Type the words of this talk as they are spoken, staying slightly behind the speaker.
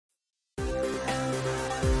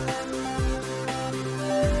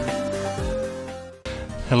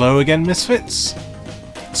Hello again, Misfits.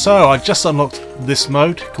 So I just unlocked this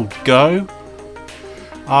mode called Go.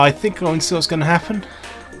 I think I'm going to see what's going to happen.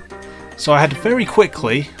 So I had to very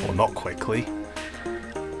quickly, or not quickly,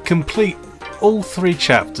 complete all 3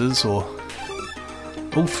 chapters, or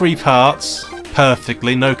all 3 parts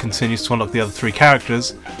perfectly, no continues to unlock the other 3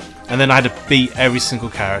 characters, and then I had to beat every single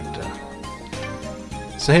character.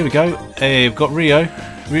 So here we go. We've got Ryu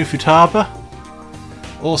Futaba,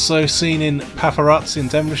 also seen in Paparazzi and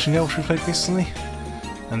Demolition Girl, which we played recently,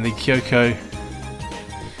 and the Kyoko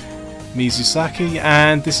Mizusaki,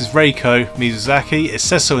 and this is Reiko Mizusaki. It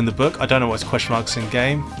says so in the book. I don't know what's question marks in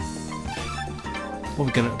game.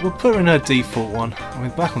 We'll put her in her default one. I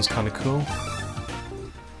mean, black one's kind of cool.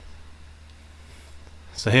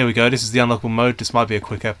 So here we go. This is the unlockable mode. This might be a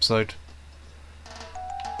quick episode.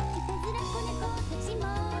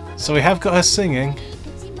 So we have got her singing.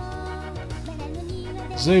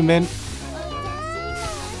 Zoom in.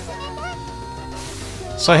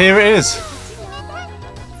 So here it is.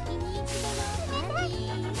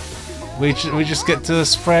 We just get to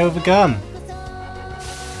spray with a gun.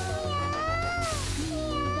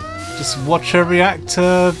 Just watch her react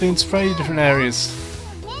to being sprayed in different areas.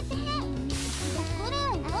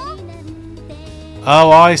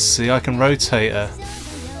 Oh, I see. I can rotate her.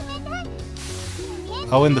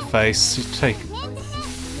 Oh, in the face. You take.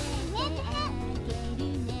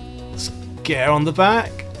 Let's get her on the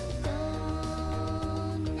back.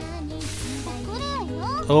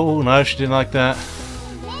 Oh no, she didn't like that.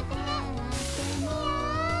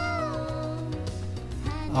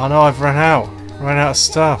 Oh no, I've run out of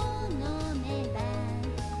stuff.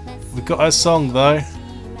 We got our song though.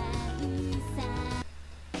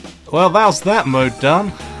 Well, that was that mode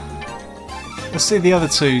done. Let's see the other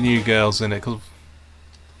 2 new girls in it. Cause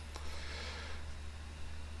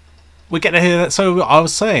we get to hear that. So I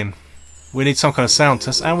was saying, we need some kind of sound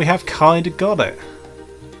test, and we have kind of got it.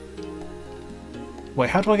 Wait,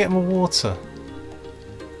 how do I get more water?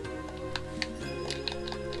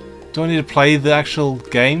 Do I need to play the actual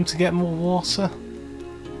game to get more water?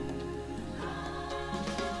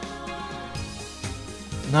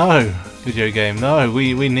 No, video game. No,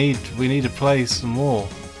 we need to play some more.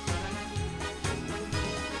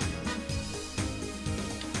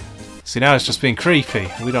 See, now it's just being creepy.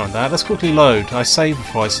 We don't want that. Let's quickly load. I save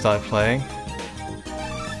before I start playing.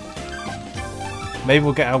 Maybe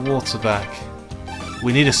we'll get our water back.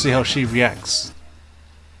 We need to see how she reacts.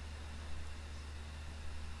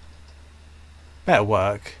 Better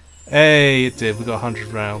work. Hey, it did. We got 100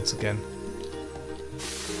 rounds again.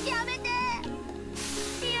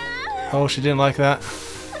 Oh, she didn't like that.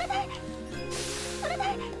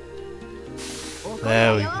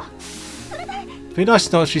 There we go. Be nice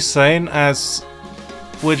to know what she's saying as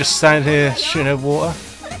we're just standing here shooting her water.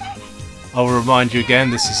 I'll remind you again,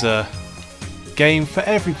 this is a game for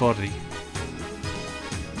everybody.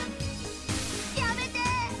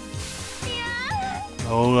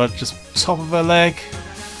 Oh, just top of her leg.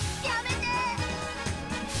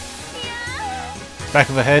 Back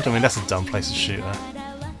of her head. I mean, that's a dumb place to shoot her.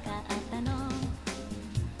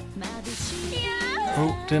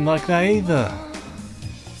 Oh, didn't like that either.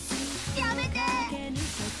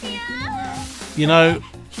 You know,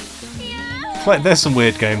 there's some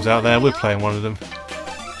weird games out there. We're playing one of them.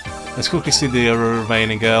 Let's quickly see the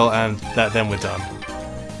remaining girl, and then we're done.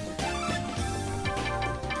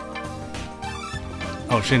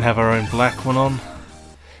 Oh, she didn't have her own black one on.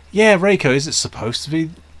 Yeah, Reiko. Is it supposed to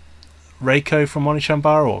be Reiko from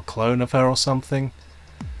Oni-Chanbara, or a clone of her or something?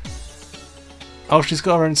 Oh, she's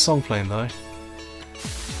got her own song playing though.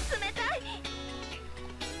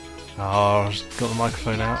 Oh, she's got the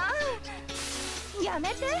microphone out.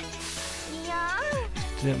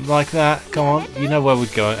 Didn't like that. Come on, you know where we're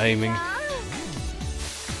going, aiming.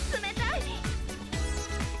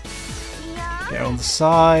 Get her on the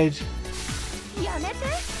side.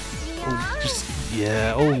 Oh, just,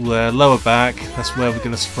 yeah, lower back. That's where we're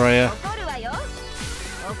going to spray her.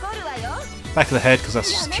 Back of the head, because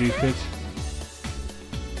that's stupid.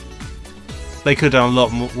 They could have done a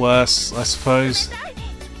lot worse, I suppose.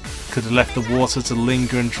 Could have left the water to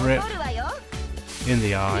linger and drip in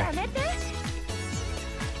the eye.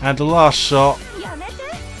 And the last shot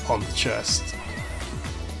on the chest.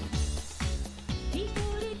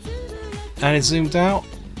 And it zoomed out.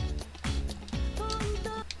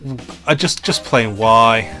 I just playing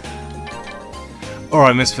Y.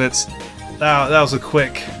 Alright, Misfits. That was a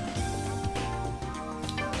quick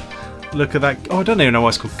look at that. Oh, I don't even know why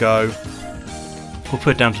it's called Go. We'll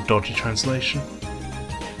put it down to dodgy translation.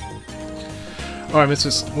 Alright,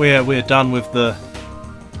 Misfits, we're done with the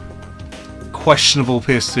questionable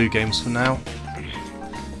PS2 games for now.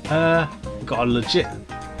 Got a legit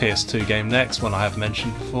PS2 game next, one I have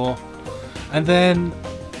mentioned before. And then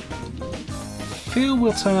feel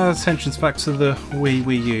we'll turn our attentions back to the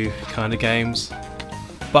Wii U kind of games.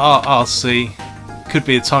 But I'll see. Could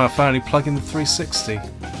be a time I finally plug in the 360.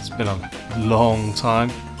 It's been a long time.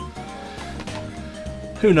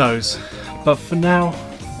 Who knows? But for now,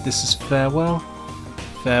 this is farewell.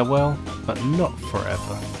 Farewell, but not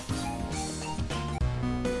forever.